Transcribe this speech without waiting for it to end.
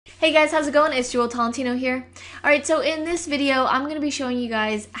Hey guys, how's it going? It's Jewel Tolentino here. Alright, so in this video, I'm going to be showing you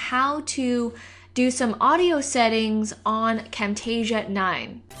guys how to do some audio settings on Camtasia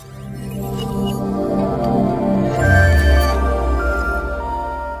 9.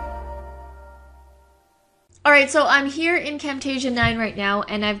 Alright, so I'm here in Camtasia 9 right now,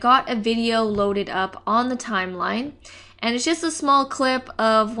 and I've got a video loaded up on the timeline. And it's just a small clip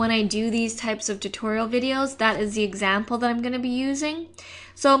of when I do these types of tutorial videos. That is the example that I'm going to be using.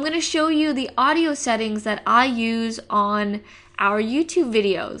 So I'm going to show you the audio settings that I use on our YouTube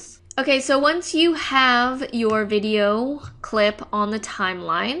videos. Okay, so once you have your video clip on the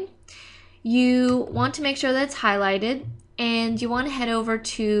timeline, you want to make sure that it's highlighted, and you want to head over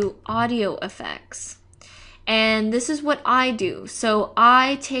to audio effects. And this is what I do. So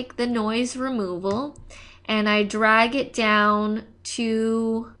I take the noise removal and I drag it down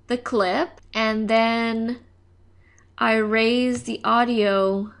to the clip, and then I raise the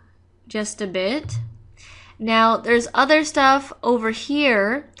audio just a bit. Now there's other stuff over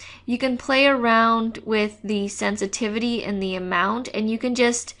here. You can play around with the sensitivity and the amount, and you can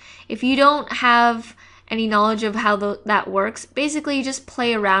just, if you don't have any knowledge of how that works, basically you just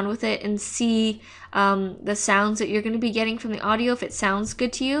play around with it and see the sounds that you're going to be getting from the audio if it sounds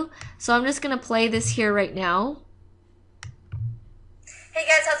good to you. So I'm just going to play this here right now. Hey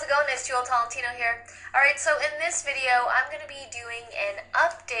guys, how's it going? It's Jewel Tolentino here. Alright, so in this video I'm going to be doing an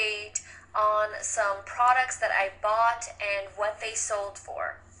update on some products that I bought and what they sold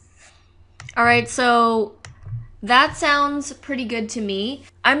for. Alright, so that sounds pretty good to me.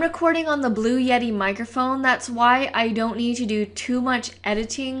 I'm recording on the Blue Yeti microphone. That's why I don't need to do too much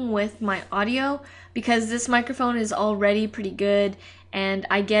editing with my audio, because this microphone is already pretty good and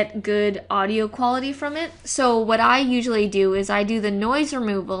I get good audio quality from it. So what I usually do is I do the noise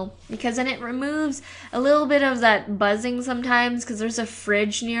removal, because then it removes a little bit of that buzzing sometimes, because there's a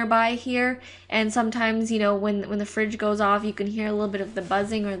fridge nearby here, and sometimes, you know, when the fridge goes off, you can hear a little bit of the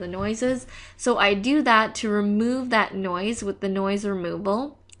buzzing or the noises. So I do that to remove that noise with the noise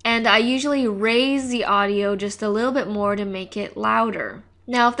removal, and I usually raise the audio just a little bit more to make it louder.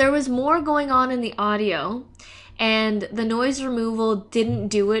 Now if there was more going on in the audio and the noise removal didn't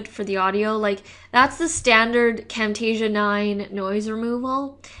do it for the audio, like that's the standard Camtasia 9 noise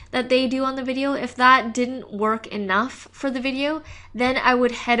removal that they do on the video. If that didn't work enough for the video, then I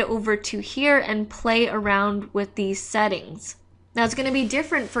would head over to here and play around with these settings. Now it's going to be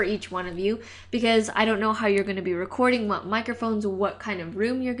different for each one of you, because I don't know how you're going to be recording, what microphones, what kind of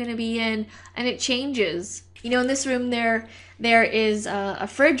room you're going to be in, and it changes. You know, in this room there is a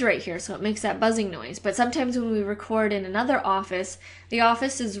fridge right here, so it makes that buzzing noise. But sometimes when we record in another office, the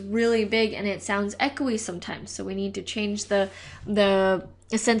office is really big and it sounds echoey sometimes. So we need to change the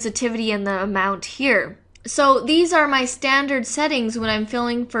sensitivity and the amount here. So these are my standard settings when I'm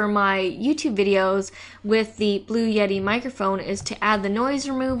filming for my YouTube videos with the Blue Yeti microphone, is to add the noise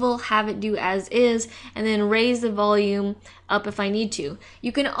removal, have it do as is, and then raise the volume up if I need to.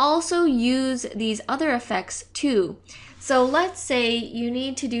 You can also use these other effects too. So let's say you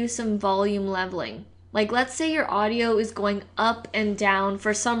need to do some volume leveling. Like let's say your audio is going up and down.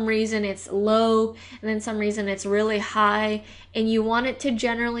 For some reason it's low, and then some reason it's really high, and you want it to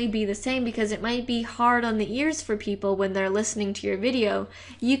generally be the same because it might be hard on the ears for people when they're listening to your video.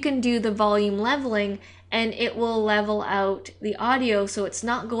 You can do the volume leveling and it will level out the audio so it's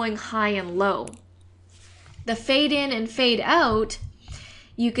not going high and low. The fade in and fade out,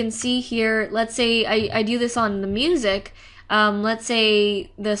 you can see here, let's say I do this on the music. Let's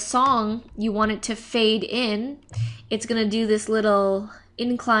say the song, you want it to fade in. It's going to do this little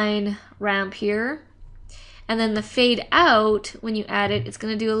incline ramp here. And then the fade out, when you add it, it's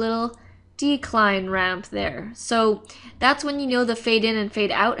going to do a little decline ramp there. So that's when you know the fade in and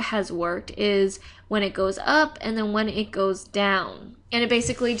fade out has worked, is when it goes up and then when it goes down. And it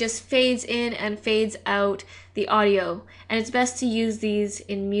basically just fades in and fades out the audio. And it's best to use these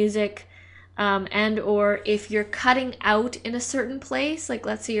in music, and or if you're cutting out in a certain place, like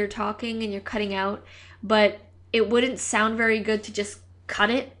let's say you're talking and you're cutting out, but it wouldn't sound very good to just cut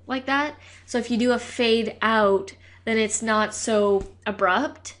it like that. So if you do a fade out, then it's not so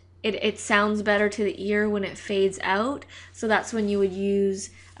abrupt. It sounds better to the ear when it fades out. So that's when you would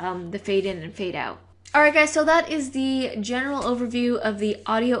use the fade in and fade out. Alright guys, so that is the general overview of the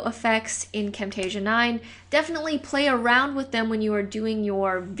audio effects in Camtasia 9. Definitely play around with them when you are doing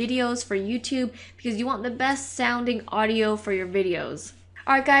your videos for YouTube, because you want the best sounding audio for your videos.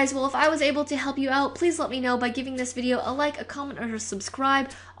 Alright guys, well if I was able to help you out, please let me know by giving this video a like, a comment, or a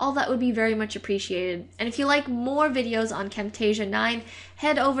subscribe. All that would be very much appreciated. And if you like more videos on Camtasia 9,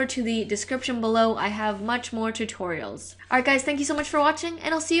 head over to the description below. I have much more tutorials. Alright guys, thank you so much for watching,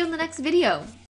 and I'll see you in the next video.